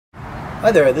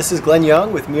Hi there, this is Glen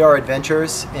Young with MER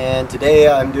Adventures, and today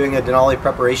I'm doing a Denali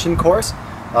preparation course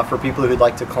for people who'd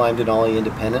like to climb Denali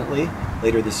independently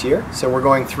later this year. So we're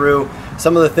going through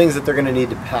some of the things that they're going to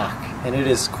need to pack, and it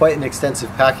is quite an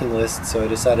extensive packing list, so I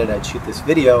decided I'd shoot this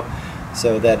video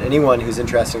so that anyone who's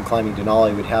interested in climbing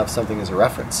Denali would have something as a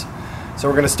reference. So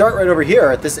we're going to start right over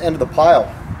here at this end of the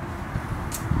pile.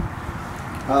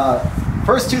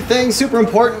 First two things, super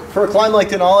important for a climb like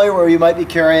Denali, where you might be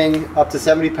carrying up to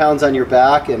 70 pounds on your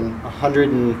back and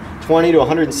 120 to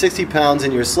 160 pounds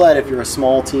in your sled if you're a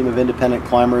small team of independent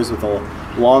climbers with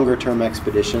a longer term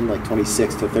expedition, like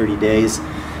 26 to 30 days.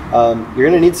 You're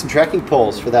going to need some trekking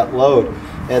poles for that load.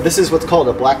 And this is what's called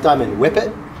a black diamond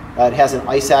whippet. It has an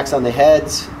ice axe on the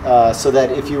heads, so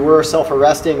that if you were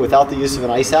self-arresting without the use of an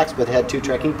ice axe but had two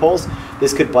trekking poles,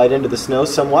 this could bite into the snow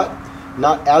somewhat.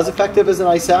 Not as effective as an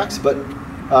ice axe, but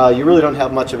you really don't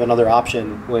have much of another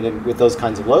option with those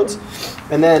kinds of loads.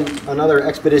 And then another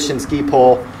expedition ski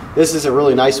pole. This is a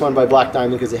really nice one by Black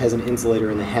Diamond because it has an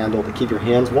insulator in the handle to keep your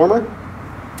hands warmer.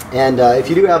 And if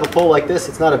you do have a pole like this,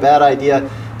 it's not a bad idea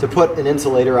to put an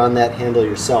insulator on that handle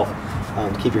yourself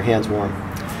to keep your hands warm.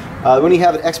 When you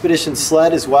have an expedition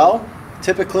sled as well,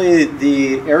 typically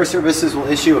the Air Services will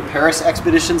issue a Paris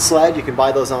expedition sled. You can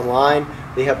buy those online.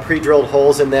 They have pre-drilled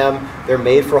holes in them. They're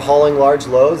made for hauling large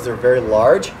loads. They're very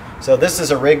large. So this is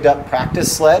a rigged up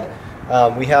practice sled.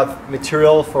 We have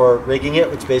material for rigging it,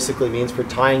 which basically means for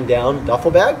tying down a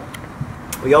duffel bag.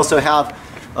 We also have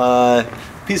a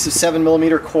piece of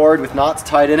 7mm cord with knots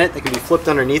tied in it that can be flipped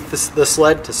underneath the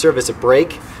sled to serve as a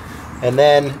brake. And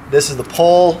then this is the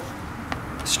pole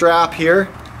strap here.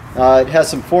 It has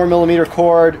some 4mm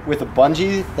cord with a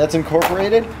bungee that's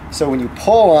incorporated, so when you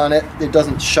pull on it, it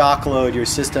doesn't shock load your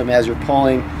system as you're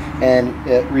pulling, and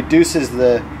it reduces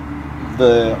the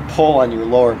pull on your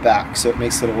lower back, so it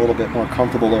makes it a little bit more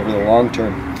comfortable over the long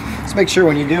term. So make sure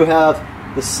when you do have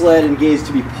the sled engaged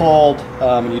to be pulled,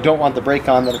 and you don't want the brake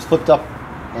on, that it's flipped up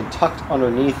and tucked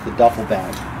underneath the duffel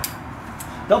bag.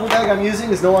 Duffel bag I'm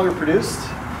using is no longer produced.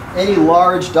 Any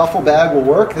large duffel bag will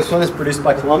work. This one is produced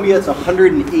by Columbia. It's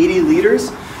 180 liters,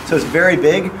 so it's very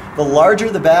big. The larger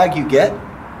the bag you get,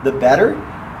 the better.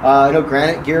 I know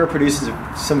Granite Gear produces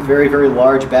some very, very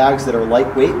large bags that are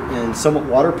lightweight and somewhat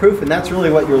waterproof, and that's really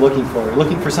what you're looking for. You're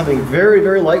looking for something very,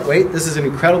 very lightweight. This is an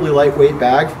incredibly lightweight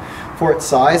bag for its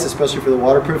size, especially for the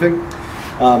waterproofing,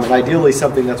 and ideally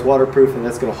something that's waterproof and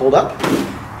that's going to hold up.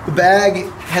 The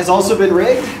bag has also been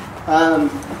rigged.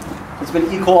 It's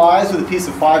been equalized with a piece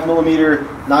of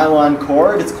 5mm nylon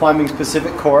cord. It's climbing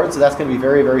specific cord, so that's going to be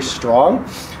very, very strong.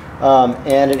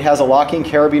 And it has a locking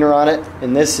carabiner on it,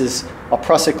 and this is a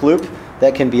prusik loop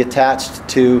that can be attached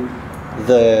to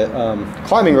the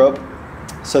climbing rope,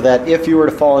 so that if you were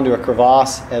to fall into a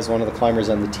crevasse as one of the climbers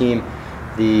on the team,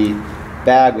 the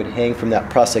bag would hang from that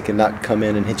prusik and not come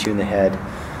in and hit you in the head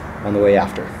on the way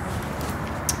after.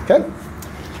 Okay.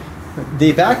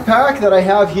 The backpack that I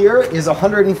have here is a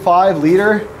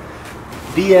 105-liter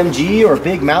BMG, or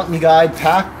Big Mountain Guide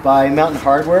pack by Mountain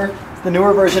Hardware. It's the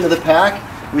newer version of the pack,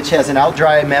 which has an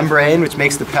out-dry membrane, which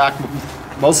makes the pack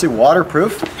mostly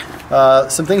waterproof.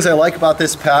 Some things I like about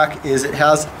this pack is it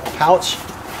has a pouch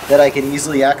that I can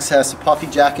easily access a puffy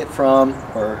jacket from,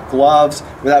 or gloves,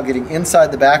 without getting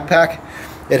inside the backpack.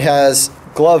 It has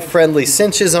glove-friendly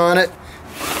cinches on it,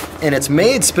 and it's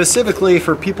made specifically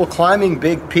for people climbing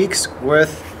big peaks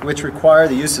which require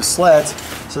the use of sleds.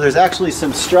 So there's actually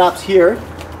some straps here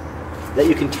that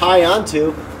you can tie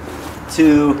onto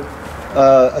to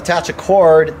attach a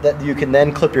cord that you can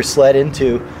then clip your sled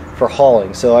into for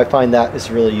hauling. So I find that is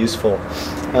really useful.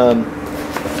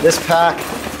 This pack,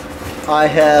 I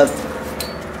have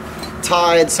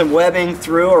tied some webbing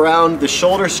through around the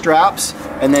shoulder straps,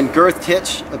 and then girth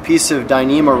hitch a piece of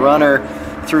Dyneema runner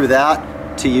through that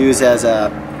to use as a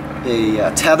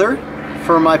tether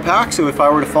for my pack. So if I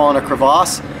were to fall in a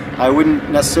crevasse, I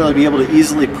wouldn't necessarily be able to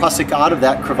easily prusik out of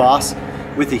that crevasse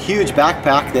with a huge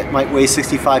backpack that might weigh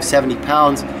 65, 70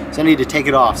 pounds. So I need to take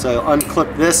it off. So I'll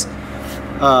unclip this,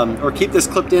 or keep this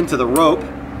clipped into the rope,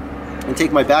 and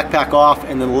take my backpack off,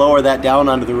 and then lower that down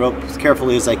onto the rope as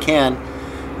carefully as I can,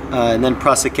 and then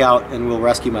prusik out, and we'll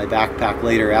rescue my backpack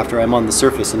later after I'm on the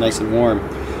surface and nice and warm.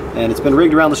 And it's been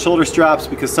rigged around the shoulder straps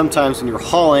because sometimes when you're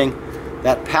hauling,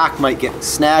 that pack might get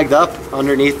snagged up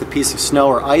underneath a piece of snow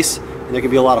or ice, and there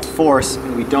can be a lot of force,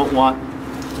 and we don't want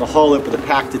the hull lip of the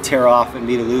pack to tear off and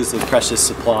me to lose those precious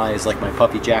supplies like my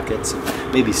puffy jackets,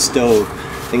 maybe stove,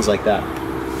 things like that.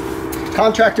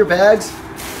 Contractor bags,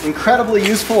 incredibly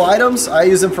useful items. I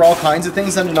use them for all kinds of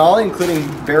things on Denali, including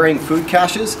burying food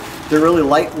caches. They're really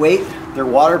lightweight, they're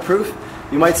waterproof,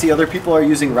 You might see other people are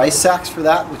using rice sacks for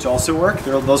that, which also work.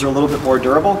 Those are a little bit more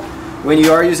durable. When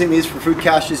you are using these for food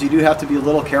caches, you do have to be a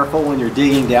little careful when you're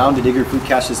digging down to dig your food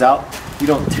caches out. You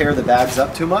don't tear the bags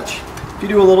up too much. If you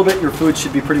do a little bit, your food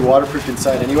should be pretty waterproof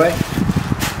inside anyway.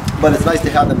 But it's nice to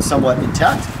have them somewhat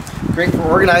intact. Great for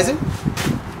organizing.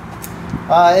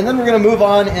 And then we're going to move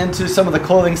on into some of the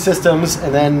clothing systems,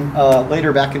 and then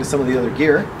later back into some of the other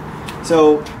gear.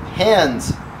 So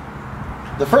hands.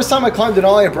 The first time I climbed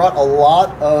Denali, I brought a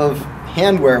lot of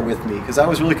handwear with me because I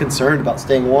was really concerned about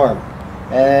staying warm.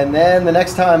 And then the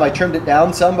next time I trimmed it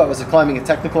down some, but I was climbing a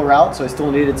technical route, so I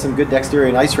still needed some good dexterity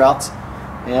and ice routes.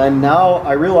 And now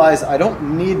I realize I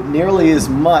don't need nearly as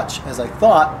much as I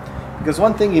thought, because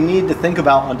one thing you need to think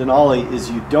about on Denali is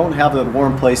you don't have a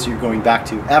warm place you're going back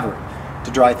to ever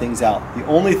to dry things out. The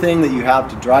only thing that you have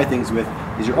to dry things with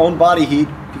is your own body heat.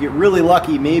 If you get really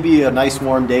lucky, maybe a nice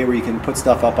warm day where you can put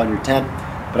stuff up on your tent,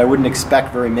 but I wouldn't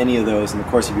expect very many of those in the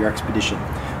course of your expedition.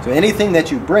 So anything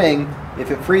that you bring,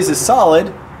 if it freezes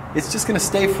solid, it's just going to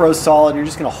stay froze solid. You're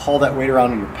just going to haul that weight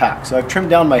around in your pack. So I've trimmed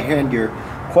down my hand gear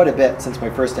quite a bit since my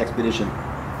first expedition.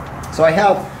 So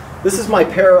this is my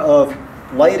pair of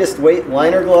lightest weight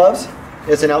liner gloves.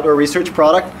 It's an Outdoor Research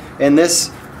product, and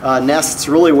this nests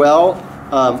really well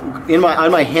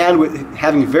on my hand, with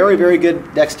having very, very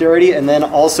good dexterity, and then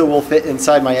also will fit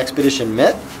inside my expedition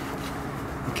mitt.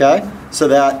 Okay, so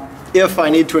that if I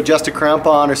need to adjust a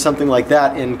crampon or something like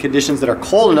that in conditions that are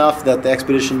cold enough that the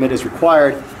expedition mitt is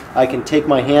required, I can take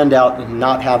my hand out and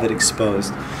not have it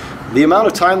exposed. The amount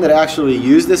of time that I actually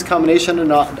use this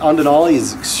combination on Denali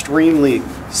is extremely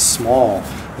small,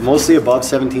 mostly above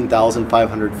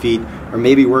 17,500 feet, or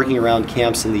maybe working around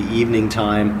camps in the evening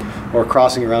time or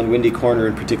crossing around Windy Corner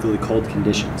in particularly cold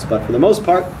conditions. But for the most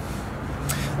part,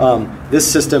 this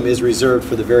system is reserved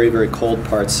for the very, very cold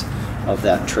parts of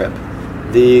that trip.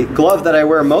 The glove that I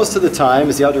wear most of the time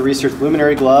is the Outdoor Research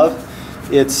Luminary glove.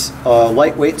 It's a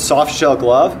lightweight soft shell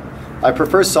glove. I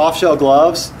prefer soft shell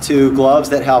gloves to gloves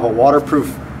that have a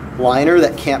waterproof liner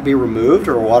that can't be removed,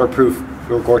 or a waterproof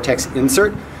or Gore-Tex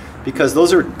insert, because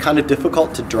those are kind of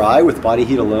difficult to dry with body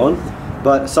heat alone.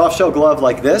 But a soft shell glove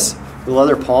like this, the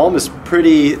leather palm, is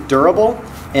pretty durable,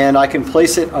 and I can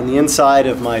place it on the inside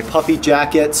of my puffy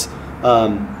jackets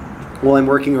while I'm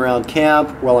working around camp,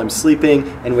 while I'm sleeping,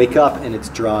 and wake up and it's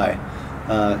dry.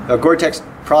 A Gore-Tex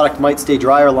product might stay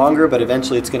drier longer, but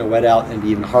eventually it's going to wet out and be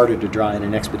even harder to dry in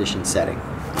an expedition setting.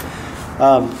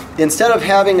 Instead of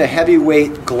having a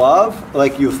heavyweight glove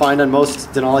like you find on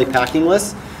most Denali packing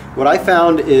lists, what I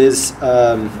found is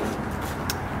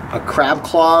a crab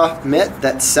claw mitt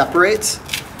that separates.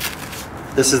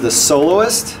 This is the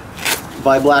Soloist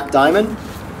by Black Diamond,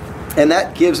 and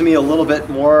that gives me a little bit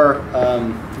more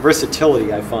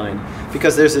versatility, I find,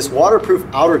 because there's this waterproof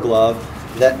outer glove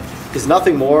that is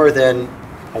nothing more than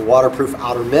a waterproof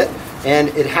outer mitt, and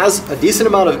it has a decent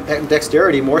amount of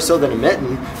dexterity, more so than a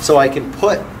mitten, so I can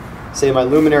put, say, my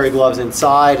luminary gloves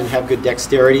inside and have good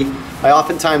dexterity. I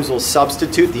oftentimes will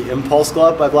substitute the Impulse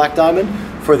glove by Black Diamond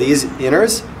for these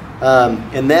inners,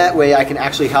 and that way I can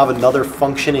actually have another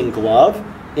functioning glove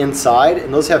inside,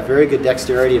 and those have very good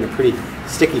dexterity and a pretty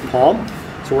sticky palm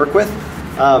to work with.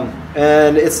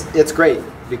 And it's great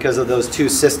because of those two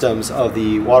systems of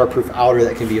the waterproof outer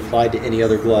that can be applied to any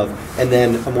other glove, and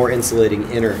then a more insulating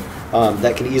inner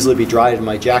that can easily be dried in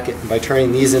my jacket. And by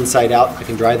turning these inside out, I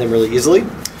can dry them really easily.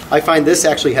 I find this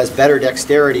actually has better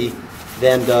dexterity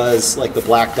than does like the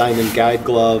Black Diamond Guide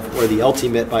Glove or the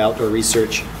LT Mitt by Outdoor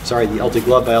Research. Sorry, the LT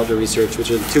Glove by Outdoor Research,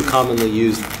 which are the two commonly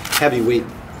used heavyweight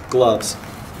gloves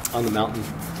on the mountain.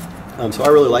 So I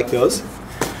really like those.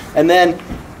 And then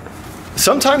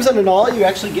sometimes on Denali you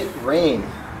actually get rain,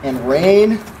 and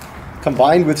rain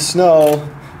combined with snow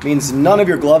means none of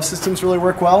your glove systems really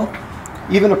work well.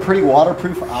 Even a pretty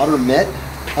waterproof outer mitt,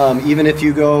 even if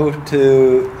you go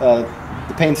to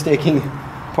the painstaking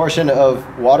portion of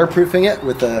waterproofing it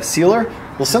with a sealer,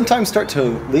 will sometimes start to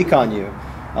leak on you,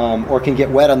 or can get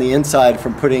wet on the inside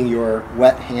from putting your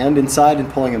wet hand inside and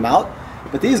pulling them out.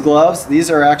 But these gloves,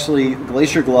 these are actually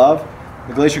Glacier Glove.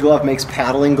 The Glacier Glove makes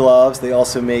paddling gloves. They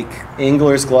also make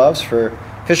angler's gloves for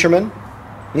fishermen.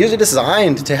 These are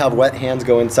designed to have wet hands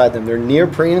go inside them. They're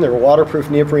neoprene, they're waterproof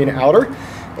neoprene outer,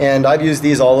 and I've used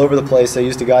these all over the place. I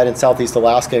used to guide in Southeast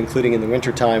Alaska, including in the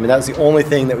wintertime, and that was the only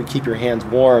thing that would keep your hands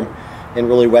warm in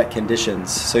really wet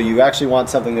conditions. So you actually want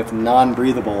something that's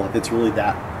non-breathable if it's really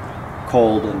that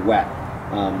cold and wet.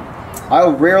 I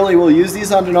rarely will use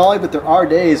these on Denali, but there are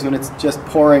days when it's just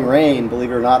pouring rain,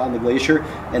 believe it or not, on the glacier,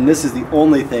 and this is the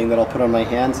only thing that I'll put on my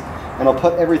hands. And I'll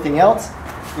put everything else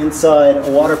inside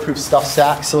a waterproof stuff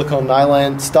sack, silicone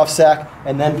nylon stuff sack,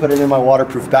 and then put it in my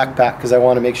waterproof backpack because I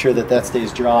want to make sure that that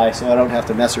stays dry so I don't have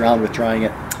to mess around with drying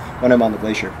it when I'm on the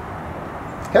glacier.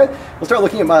 Okay, we'll start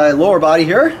looking at my lower body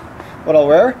here, what I'll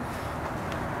wear.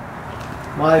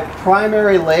 My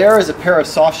primary layer is a pair of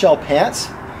soft shell pants.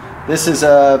 This is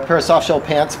a pair of soft shell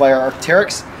pants by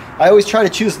Arc'teryx. I always try to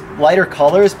choose lighter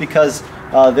colors because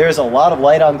there's a lot of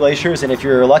light on glaciers, and if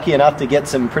you're lucky enough to get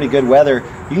some pretty good weather,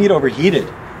 you can get overheated,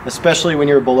 especially when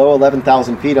you're below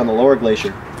 11,000 feet on the lower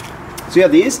glacier. So you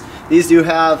have these. These do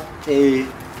have a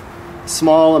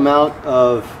small amount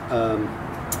of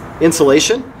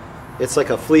insulation. It's like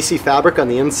a fleecy fabric on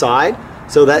the inside,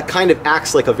 so that kind of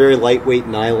acts like a very lightweight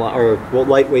nylon or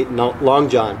lightweight long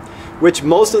john, which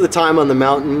most of the time on the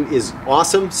mountain is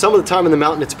awesome. Some of the time on the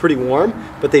mountain it's pretty warm,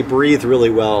 but they breathe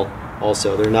really well.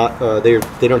 Also, they're not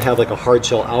they don't have like a hard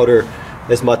shell outer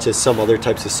as much as some other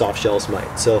types of soft shells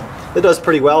might. So it does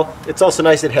pretty well. It's also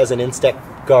nice it has an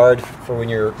instep guard for when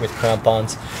you're with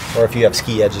crampons or if you have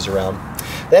ski edges around.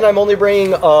 Then I'm only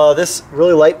bringing this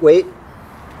really lightweight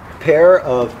pair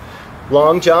of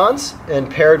long johns,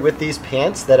 and paired with these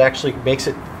pants that actually makes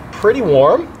it pretty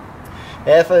warm.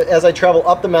 As I travel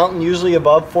up the mountain, usually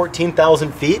above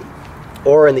 14,000 feet,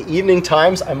 or in the evening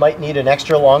times, I might need an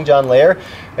extra long john layer.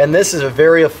 And this is a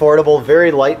very affordable,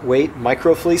 very lightweight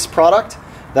microfleece product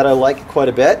that I like quite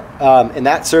a bit. And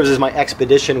that serves as my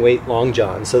expedition weight long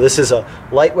john. So this is a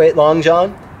lightweight long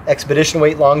john, expedition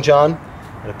weight long john,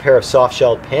 and a pair of soft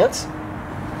shelled pants.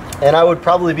 And I would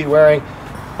probably be wearing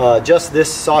just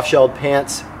this soft shelled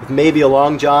pants with maybe a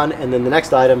long john, and then the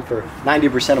next item for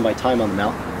 90% of my time on the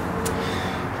mountain.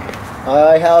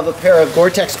 I have a pair of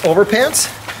Gore-Tex overpants.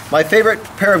 My favorite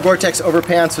pair of Gore-Tex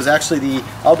overpants was actually the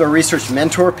Outdoor Research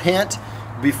Mentor pant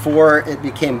before it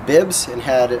became bibs and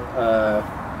had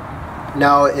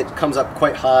now it comes up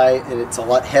quite high and it's a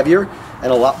lot heavier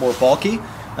and a lot more bulky.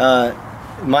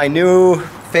 My new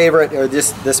favorite are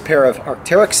this pair of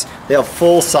Arc'teryx. They have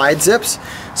full side zips,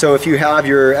 so if you have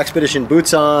your expedition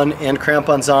boots on and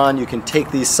crampons on, you can take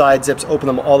these side zips, open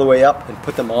them all the way up, and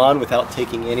put them on without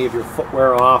taking any of your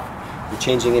footwear off or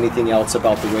changing anything else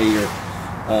about the way you're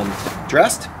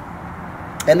dressed.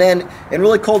 And then in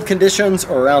really cold conditions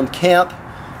or around camp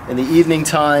in the evening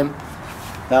time,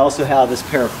 I also have this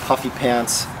pair of puffy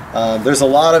pants. There's a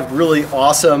lot of really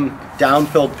awesome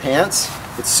down-filled pants.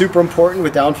 It's super important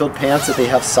with down-filled pants that they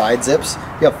have side zips.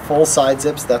 You have full side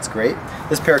zips, that's great.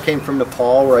 This pair came from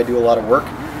Nepal where I do a lot of work,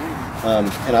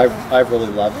 and I really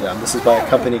love them. This is by a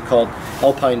company called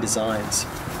Alpine Designs.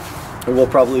 And we'll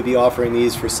probably be offering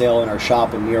these for sale in our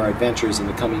shop in Mirror Adventures in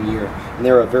the coming year. And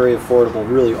they're a very affordable,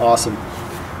 really awesome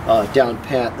down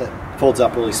pant that folds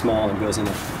up really small and goes in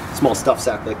a small stuff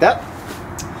sack like that.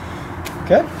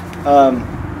 Okay.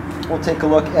 We'll take a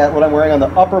look at what I'm wearing on the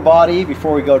upper body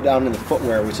before we go down to the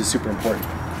footwear, which is super important.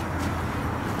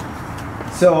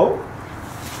 So,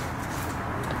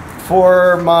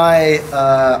 for my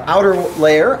outer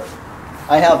layer,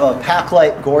 I have a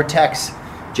Paclite Gore-Tex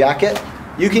jacket.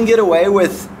 You can get away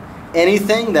with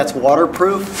anything that's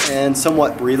waterproof and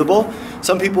somewhat breathable.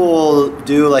 Some people will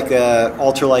do like a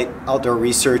ultralight Outdoor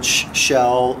Research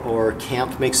shell, or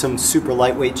Camp makes some super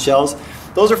lightweight shells.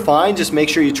 Those are fine, just make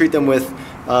sure you treat them with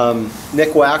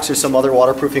Nick Wax or some other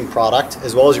waterproofing product,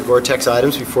 as well as your Gore-Tex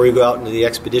items before you go out into the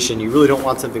expedition. You really don't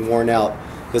want something worn out,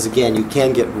 because again, you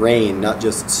can get rain, not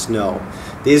just snow.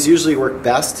 These usually work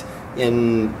best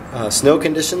in snow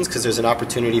conditions because there's an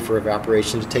opportunity for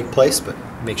evaporation to take place, but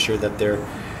make sure that they're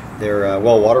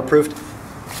well waterproofed.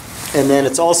 And then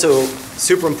it's also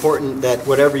super important that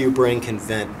whatever you bring can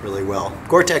vent really well.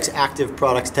 Gore-Tex active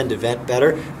products tend to vent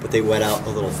better, but they wet out a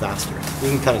little faster.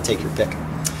 You can kind of take your pick.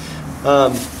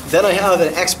 Then I have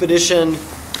an Expedition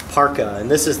parka, and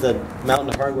this is the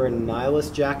Mountain Hardwear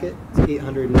Nihilist jacket. It's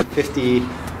 850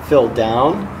 filled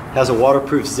down, has a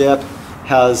waterproof zip,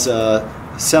 has a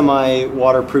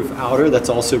semi-waterproof outer that's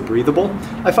also breathable.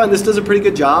 I find this does a pretty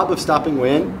good job of stopping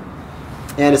wind.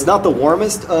 And it's not the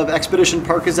warmest of Expedition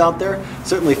parkas out there.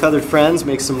 Certainly Feathered Friends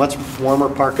makes some much warmer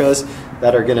parkas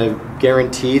that are going to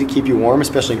guarantee to keep you warm,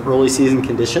 especially in early season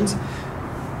conditions.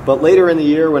 But later in the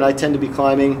year, when I tend to be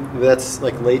climbing, that's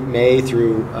like late May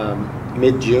through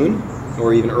mid-June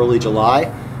or even early July,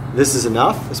 this is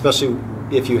enough, especially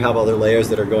if you have other layers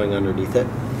that are going underneath it.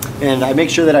 And I make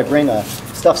sure that I bring a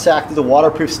stuff sack, the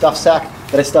waterproof stuff sack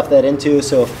that I stuff that into,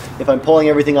 so if I'm pulling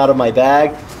everything out of my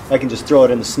bag, I can just throw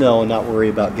it in the snow and not worry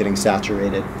about getting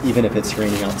saturated, even if it's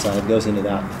raining outside. It goes into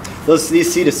that.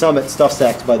 These Sea to Summit stuff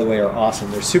sacks, by the way, are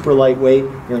awesome. They're super lightweight,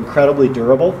 they're incredibly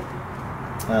durable,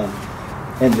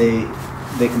 and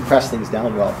they compress things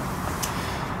down well.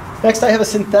 Next, I have a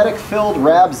synthetic filled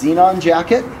Rab Xenon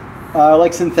jacket. I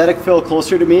like synthetic fill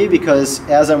closer to me because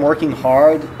as I'm working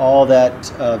hard, all that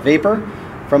vapor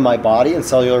from my body and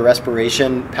cellular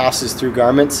respiration passes through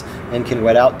garments and can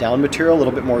wet out down material a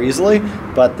little bit more easily,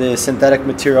 but the synthetic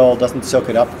material doesn't soak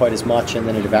it up quite as much and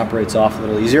then it evaporates off a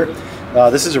little easier.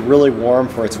 This is really warm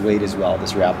for its weight as well,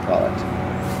 this Rab product.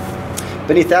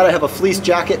 Beneath that I have a fleece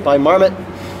jacket by Marmot.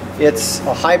 It's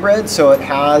a hybrid, so it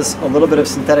has a little bit of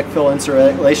synthetic fill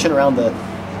insulation around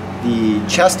the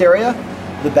chest area.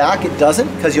 The back it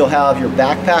doesn't, because you'll have your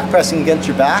backpack pressing against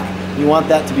your back. You want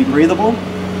that to be breathable.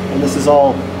 And this is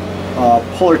all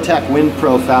Polartec Wind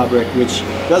Pro fabric, which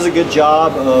does a good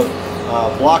job of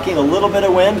blocking a little bit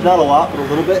of wind, not a lot, but a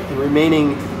little bit, and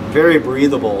remaining very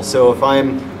breathable. So if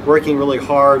I'm working really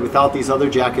hard without these other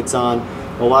jackets on,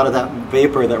 a lot of that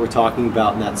vapor that we're talking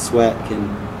about and that sweat can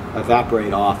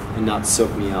evaporate off and not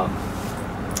soak me out.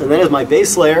 And then as my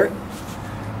base layer,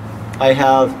 I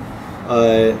have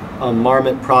a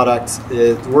Marmot product.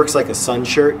 It works like a sun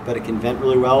shirt, but it can vent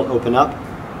really well, open up,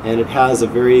 and it has a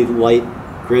very light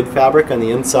grid fabric on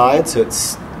the inside, so it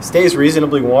stays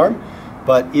reasonably warm,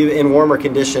 but even in warmer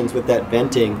conditions with that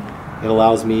venting, it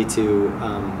allows me to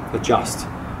adjust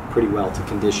pretty well to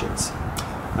conditions.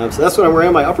 So that's what I'm wearing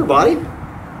on my upper body.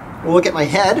 We'll look at my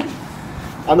head.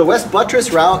 On the West Buttress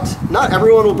Route, not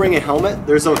everyone will bring a helmet.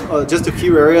 There's just a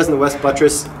few areas in the West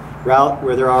Buttress Route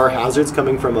where there are hazards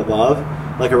coming from above,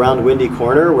 like around Windy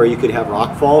Corner where you could have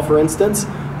rockfall, for instance,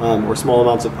 or small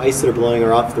amounts of ice that are blowing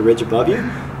off the ridge above you.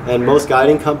 And most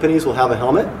guiding companies will have a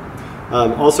helmet.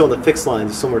 Also on the fixed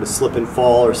lines, if someone were to slip and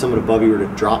fall or someone above you were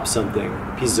to drop something,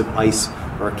 pieces of ice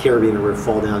or a carabiner were to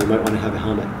fall down, you might want to have a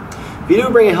helmet. If you do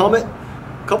bring a helmet,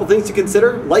 a couple things to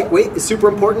consider. Lightweight is super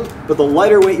important, but the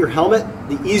lighter weight your helmet,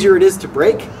 the easier it is to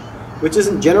break, which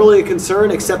isn't generally a concern,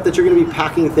 except that you're going to be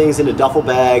packing things into duffel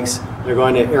bags, they're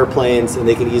going to airplanes, and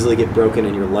they can easily get broken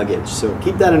in your luggage. So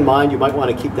keep that in mind. You might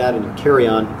want to keep that in your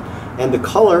carry-on. And the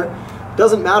color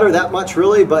doesn't matter that much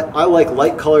really, but I like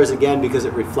light colors again because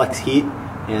it reflects heat.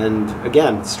 And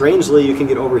again, strangely, you can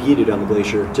get overheated on the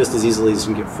glacier just as easily as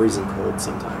you can get freezing cold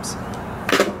sometimes.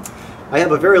 I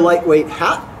have a very lightweight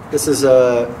hat. This is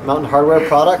a Mountain Hardwear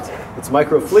product. It's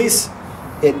micro fleece.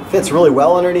 It fits really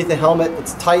well underneath the helmet.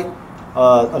 It's tight.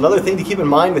 Another thing to keep in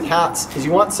mind with hats is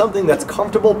you want something that's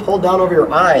comfortable pulled down over your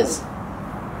eyes,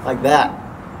 like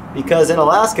that. Because in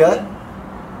Alaska,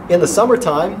 in the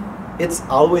summertime, it's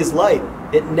always light.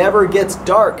 It never gets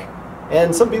dark.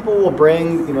 And some people will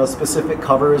bring, specific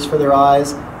covers for their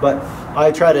eyes, but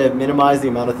I try to minimize the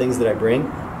amount of things that I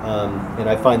bring. And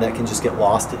I find that can just get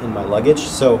lost in my luggage.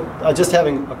 So just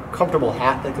having a comfortable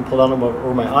hat that can pull down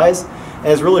over my eyes, and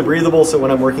it's really breathable, so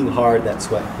when I'm working hard, that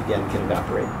sweat, again, can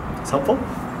evaporate. It's helpful.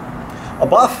 A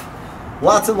buff,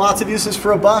 lots and lots of uses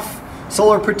for a buff.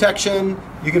 Solar protection,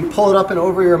 you can pull it up and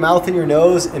over your mouth and your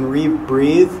nose and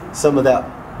re-breathe some of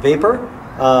that vapor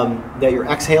that you're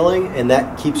exhaling, and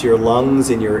that keeps your lungs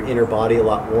and your inner body a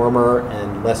lot warmer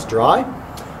and less dry.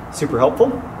 Super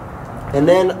helpful. And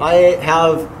then I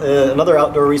have another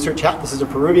outdoor research hat. This is a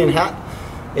Peruvian hat.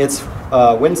 It's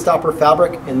windstopper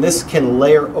fabric, and this can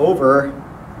layer over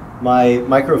my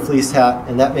micro fleece hat,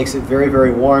 and that makes it very,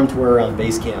 very warm to wear around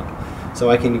base camp. So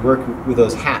I can work with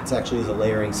those hats actually as a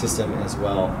layering system as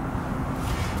well.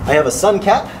 I have a sun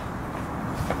cap.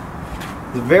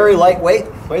 It's very lightweight,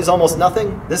 weighs almost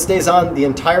nothing. This stays on the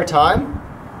entire time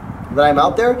that I'm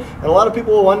out there. And a lot of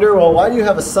people will wonder, well, why do you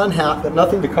have a sun hat but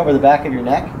nothing to cover the back of your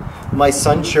neck? My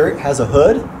sun shirt has a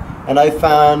hood, and I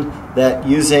found that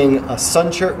using a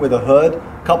sun shirt with a hood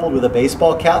coupled with a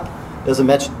baseball cap does a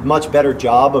much better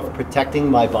job of protecting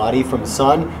my body from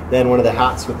sun than one of the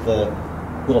hats with the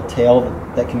little tail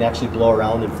that can actually blow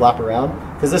around and flap around.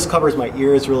 Because this covers my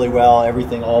ears really well,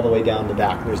 everything all the way down the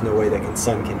back. There's no way that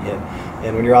sun can hit.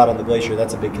 And when you're out on the glacier,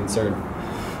 that's a big concern.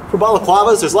 For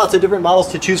balaclavas, there's lots of different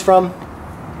models to choose from.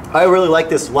 I really like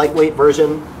this lightweight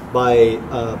version by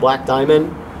Black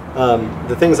Diamond.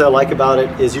 The things I like about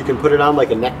it is you can put it on like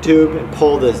a neck tube and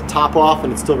pull the top off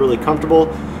and it's still really comfortable.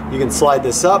 You can slide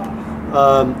this up.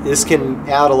 This can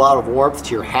add a lot of warmth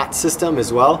to your hat system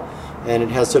as well, and it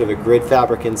has sort of a grid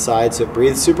fabric inside, so it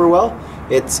breathes super well.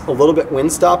 It's a little bit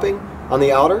wind stopping on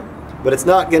the outer, but it's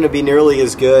not going to be nearly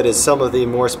as good as some of the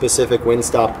more specific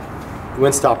windstopper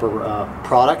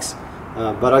products,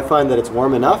 but I find that it's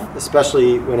warm enough,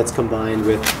 especially when it's combined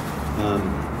with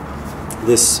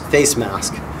this face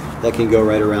mask that can go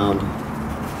right around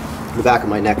the back of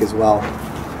my neck as well.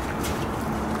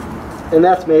 And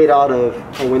that's made out of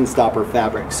a windstopper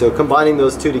fabric. So combining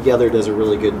those two together does a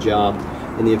really good job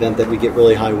in the event that we get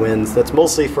really high winds. That's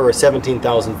mostly for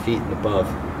 17,000 feet and above.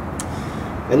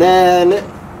 And then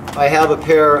I have a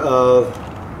pair of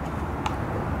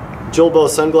Julbo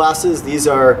sunglasses. These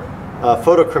are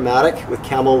photochromatic with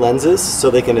camel lenses,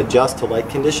 so they can adjust to light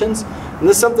conditions. And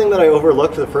this is something that I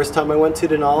overlooked the first time I went to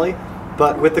Denali,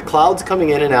 but with the clouds coming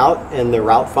in and out and the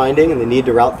route finding and the need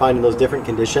to route find in those different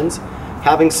conditions,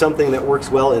 having something that works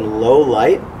well in low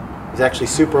light is actually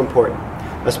super important,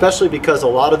 especially because a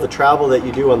lot of the travel that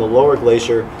you do on the lower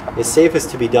glacier is safest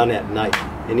to be done at night.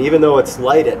 And even though it's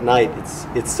light at night,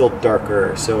 it's still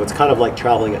darker, so it's kind of like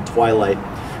traveling at twilight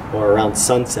or around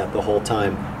sunset the whole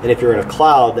time. And if you're in a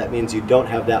cloud, that means you don't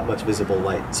have that much visible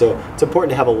light. So it's important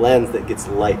to have a lens that gets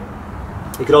light.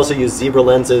 You could also use zebra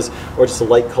lenses or just a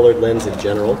light colored lens in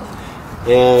general.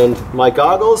 And my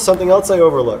goggles, something else I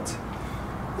overlooked.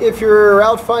 If you're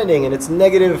out finding and it's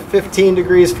negative 15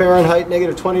 degrees Fahrenheit,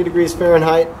 negative 20 degrees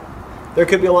Fahrenheit, there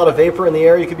could be a lot of vapor in the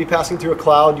air, you could be passing through a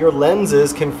cloud, your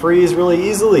lenses can freeze really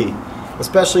easily,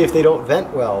 especially if they don't vent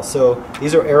well. So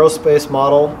these are aerospace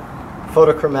model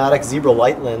photochromatic zebra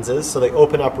light lenses, so they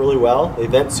open up really well, they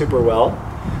vent super well.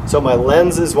 So my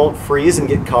lenses won't freeze and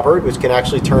get covered, which can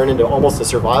actually turn into almost a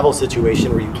survival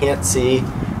situation where you can't see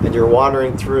and you're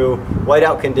wandering through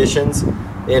whiteout conditions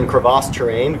in crevasse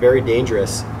terrain, very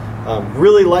dangerous.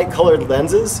 Really light colored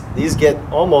lenses, these get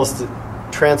almost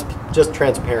just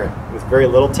transparent with very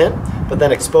little tint, but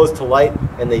then exposed to light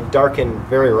and they darken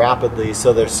very rapidly,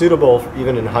 so they're suitable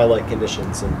even in high light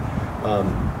conditions. And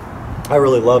I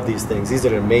really love these things. These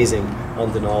are amazing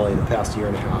on Denali in the past year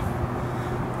and a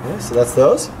half. Okay, so that's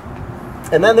those.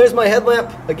 And then there's my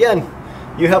headlamp. Again,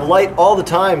 you have light all the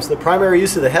time, so the primary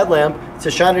use of the headlamp is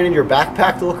to shine it in your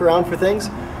backpack to look around for things,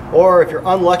 or if you're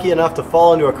unlucky enough to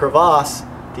fall into a crevasse,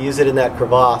 to use it in that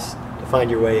crevasse to find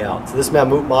your way out. So this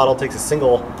Mammut model takes a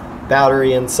single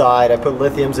battery inside. I put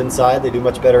lithiums inside. They do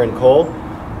much better in cold.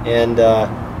 And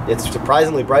it's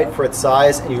surprisingly bright for its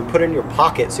size, and you can put it in your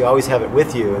pocket so you always have it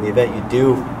with you in the event you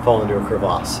do fall into a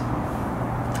crevasse.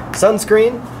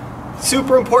 Sunscreen,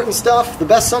 super important stuff. The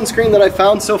best sunscreen that I've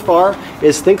found so far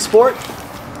is ThinkSport.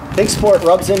 ThinkSport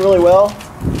rubs in really well,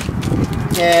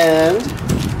 and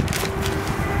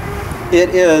it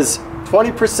is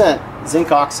 20%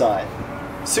 zinc oxide.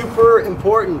 Super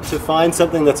important to find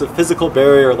something that's a physical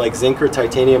barrier like zinc or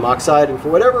titanium oxide, and for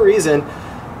whatever reason,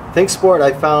 ThinkSport,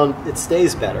 I found it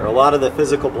stays better. A lot of the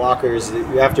physical blockers,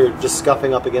 after just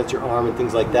scuffing up against your arm and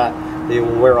things like that, they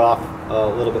will wear off a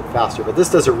little bit faster. But this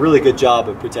does a really good job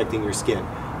of protecting your skin.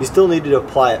 You still need to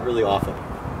apply it really often.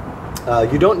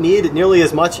 You don't need nearly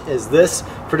as much as this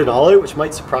for Denali, which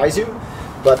might surprise you.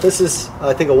 But this is,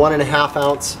 I think, a 1.5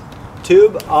 ounce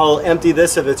tube. I'll empty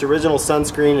this of its original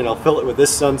sunscreen and I'll fill it with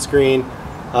this sunscreen.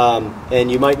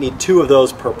 And you might need 2 of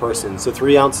those per person. So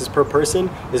 3 ounces per person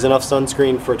is enough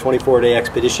sunscreen for a 24-day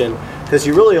expedition, because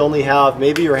you really only have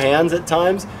maybe your hands at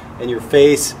times and your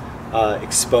face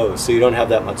exposed, so you don't have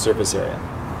that much surface area.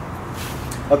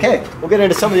 Okay, we'll get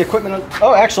into some of the equipment.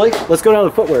 Oh, actually, let's go down to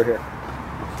the footwear here.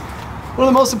 One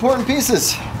of the most important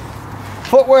pieces,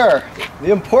 footwear.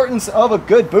 The importance of a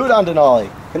good boot on Denali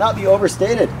cannot be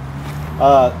overstated.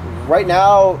 Right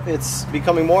now, it's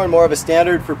becoming more and more of a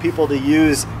standard for people to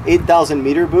use 8,000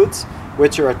 meter boots,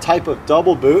 which are a type of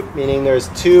double boot, meaning there's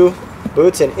 2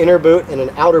 boots, an inner boot and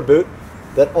an outer boot,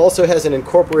 that also has an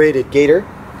incorporated gaiter.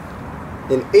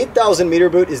 An 8,000 meter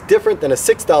boot is different than a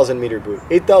 6,000 meter boot.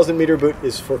 8,000 meter boot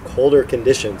is for colder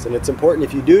conditions, and it's important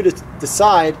if you do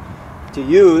decide to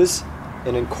use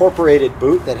an incorporated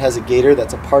boot that has a gaiter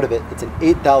that's a part of it. It's an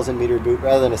 8,000 meter boot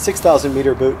rather than a 6,000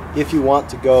 meter boot if you want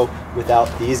to go without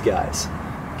these guys.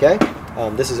 Okay?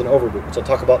 This is an overboot, which I'll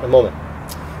talk about in a moment.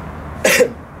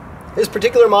 This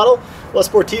particular model, La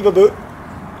Sportiva boot,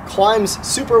 climbs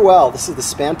super well. This is the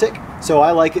Spantic, so I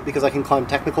like it because I can climb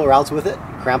technical routes with it,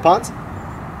 crampons.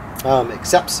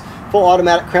 Accepts full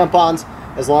automatic crampons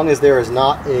as long as there is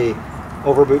not a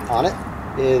overboot on it.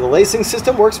 The lacing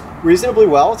system works reasonably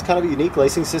well. It's kind of a unique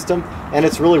lacing system, and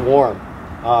it's really warm.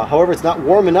 However, it's not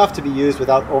warm enough to be used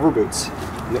without overboots.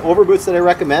 And the overboots that I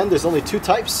recommend, there's only 2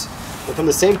 types. They're from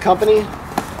the same company.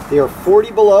 They are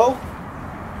 40 below,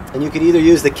 and you could either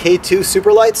use the K2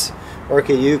 Superlights, or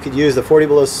you could use the 40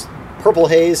 below Purple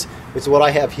Haze, which is what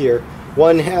I have here.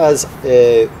 One has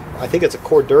a, I think it's a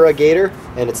Cordura gaiter,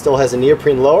 and it still has a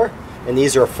neoprene lower, and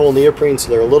these are full neoprene, so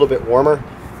they're a little bit warmer.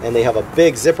 And they have a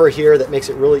big zipper here that makes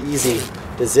it really easy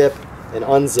to zip and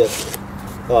unzip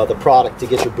the product to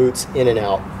get your boots in and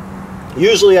out.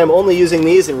 Usually I'm only using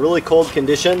these in really cold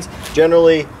conditions,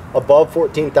 generally above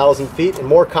 14,000 feet and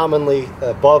more commonly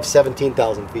above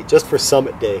 17,000 feet, just for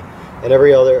summit day. And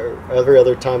every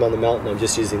other time on the mountain I'm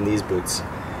just using these boots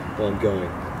while I'm going.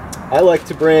 I like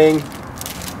to bring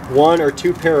 1 or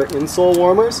 2 pair of insole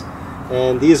warmers,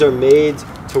 and these are made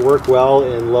to work well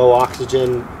in low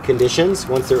oxygen conditions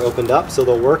once they're opened up. So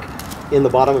they'll work in the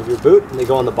bottom of your boot, and they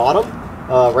go on the bottom,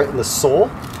 right in the sole.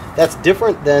 That's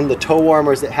different than the toe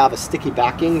warmers that have a sticky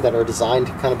backing that are designed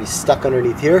to kind of be stuck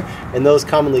underneath here, and those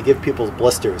commonly give people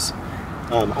blisters.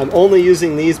 I'm only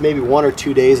using these maybe 1 or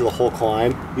 2 days of the whole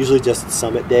climb, usually just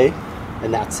summit day,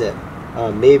 and that's it.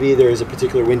 Maybe there's a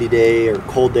particular windy day or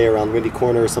cold day around Windy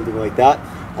Corner or something like that.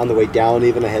 On the way down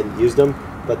even, I hadn't used them.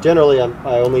 But generally,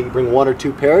 I only bring 1 or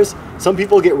 2 pairs. Some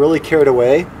people get really carried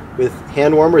away with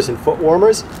hand warmers and foot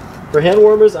warmers. For hand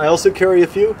warmers, I also carry a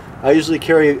few. I usually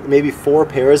carry maybe 4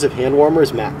 pairs of hand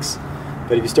warmers max.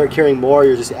 But if you start carrying more,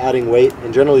 you're just adding weight,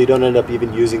 and generally you don't end up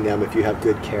even using them if you have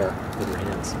good care of your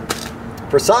hands.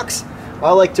 For socks,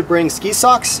 I like to bring ski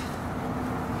socks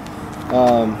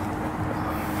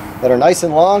that are nice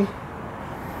and long.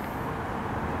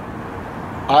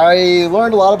 I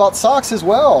learned a lot about socks as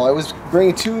well. I was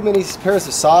bringing too many pairs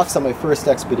of socks on my first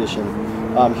expedition.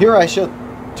 Here I show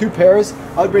 2 pairs.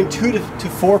 I would bring 2 to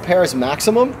 4 pairs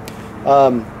maximum.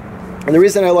 And the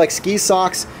reason I like ski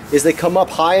socks is they come up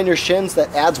high in your shins.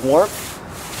 That adds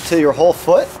warmth to your whole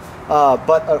foot,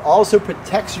 but it also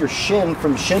protects your shin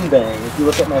from shin bang. If you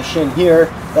look at my shin here,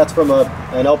 that's from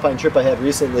an alpine trip I had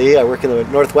recently. I work in the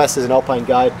Northwest as an alpine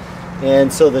guide,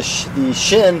 and so the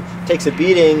shin takes a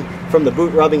beating from the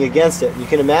boot rubbing against it. You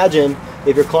can imagine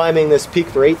if you're climbing this peak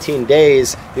for 18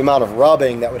 days, the amount of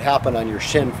rubbing that would happen on your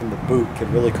shin from the boot could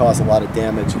really cause a lot of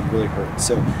damage and really hurt.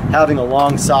 So having a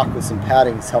long sock with some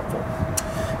padding is helpful.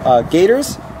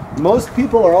 Gaiters. Most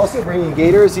people are also bringing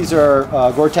gaiters. These are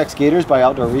Gore-Tex gaiters by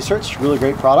Outdoor Research. Really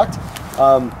great product.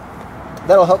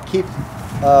 That'll help keep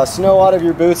snow out of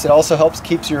your boots. It also helps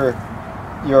keeps your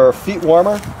feet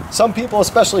warmer. Some people,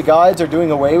 especially guides, are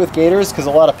doing away with gaiters because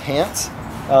a lot of pants,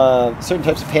 certain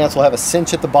types of pants will have a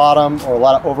cinch at the bottom, or a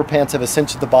lot of overpants have a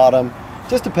cinch at the bottom.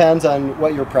 Just depends on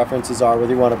what your preferences are,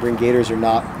 whether you want to bring gaiters or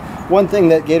not. One thing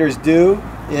that gaiters do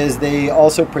is they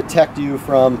also protect you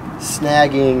from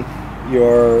snagging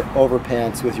your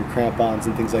overpants with your crampons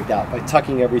and things like that by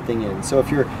tucking everything in. So if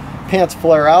your pants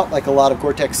flare out, like a lot of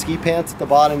Gore-Tex ski pants at the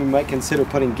bottom, you might consider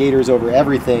putting gaiters over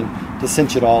everything to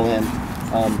cinch it all in.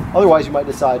 Otherwise, you might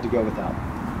decide to go without.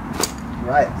 All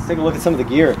right, let's take a look at some of the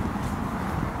gear.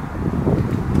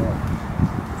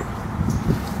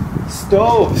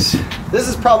 Stoves. This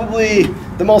is probably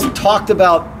the most talked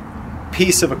about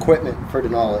piece of equipment for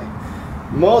Denali.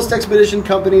 Most expedition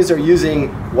companies are using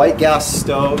white gas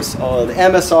stoves. The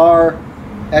MSR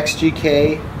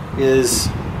XGK is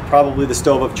probably the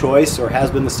stove of choice, or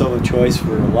has been the stove of choice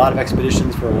for a lot of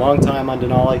expeditions for a long time on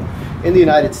Denali in the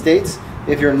United States.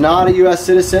 If you're not a US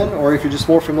citizen, or if you're just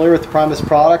more familiar with the Primus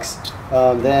products,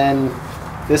 then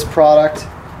this product,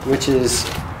 which is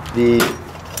the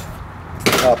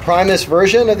Primus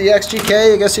version of the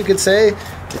XGK, I guess you could say.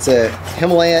 It's a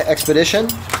Himalaya Expedition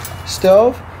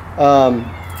stove.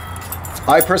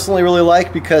 I personally really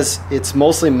like because it's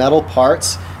mostly metal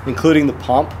parts, including the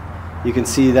pump. You can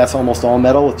see that's almost all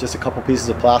metal with just a couple pieces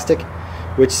of plastic,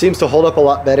 which seems to hold up a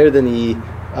lot better than the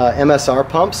MSR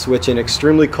pumps, which in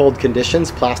extremely cold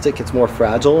conditions, plastic gets more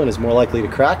fragile and is more likely to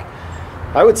crack.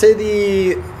 I would say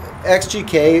the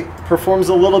XGK performs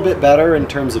a little bit better in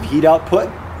terms of heat output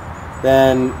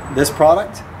than this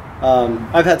product.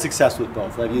 I've had success with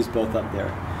both. I've used both up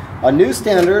there. A new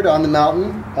standard on the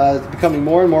mountain is becoming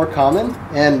more and more common,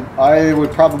 and I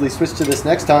would probably switch to this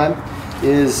next time,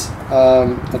 is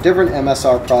a different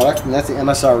MSR product, and that's the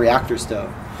MSR reactor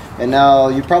stove. And now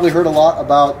you've probably heard a lot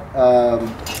about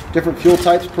different fuel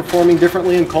types performing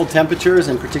differently in cold temperatures,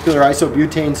 in particular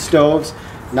isobutane stoves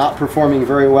not performing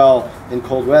very well in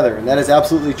cold weather. And that is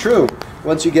absolutely true.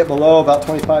 Once you get below about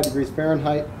 25 degrees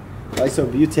Fahrenheit,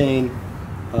 isobutane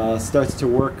starts to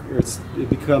work, or it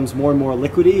becomes more and more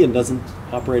liquidy and doesn't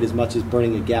operate as much as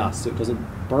burning a gas. So it doesn't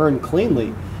burn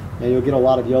cleanly, and you'll get a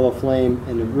lot of yellow flame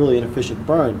and a really inefficient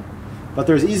burn. But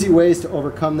there's easy ways to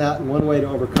overcome that, and one way to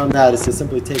overcome that is to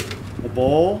simply take a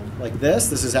bowl like this.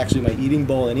 This is actually my eating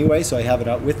bowl anyway, so I have it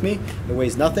out with me. It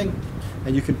weighs nothing,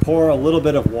 and you can pour a little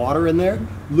bit of water in there,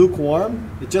 lukewarm.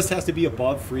 It just has to be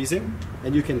above freezing,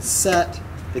 and you can set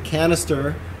the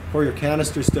canister for your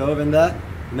canister stove in that,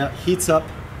 and that heats up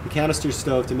the canister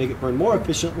stove to make it burn more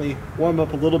efficiently. Warm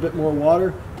up a little bit more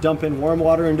water, dump in warm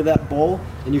water into that bowl,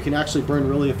 and you can actually burn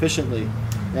really efficiently.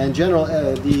 And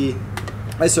the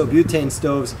isobutane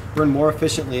stoves burn more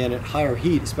efficiently and at higher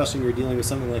heat, especially when you're dealing with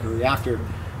something like a reactor,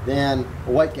 than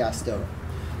a white gas stove.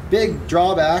 Big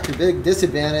drawback, or big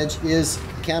disadvantage, is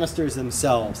canisters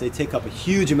themselves. They take up a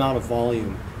huge amount of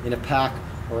volume in a pack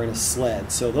or in a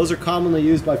sled. So those are commonly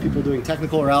used by people doing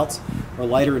technical routes or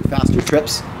lighter and faster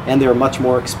trips, and they're much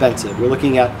more expensive. We're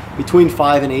looking at between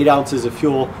 5 and 8 ounces of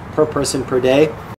fuel per person per day.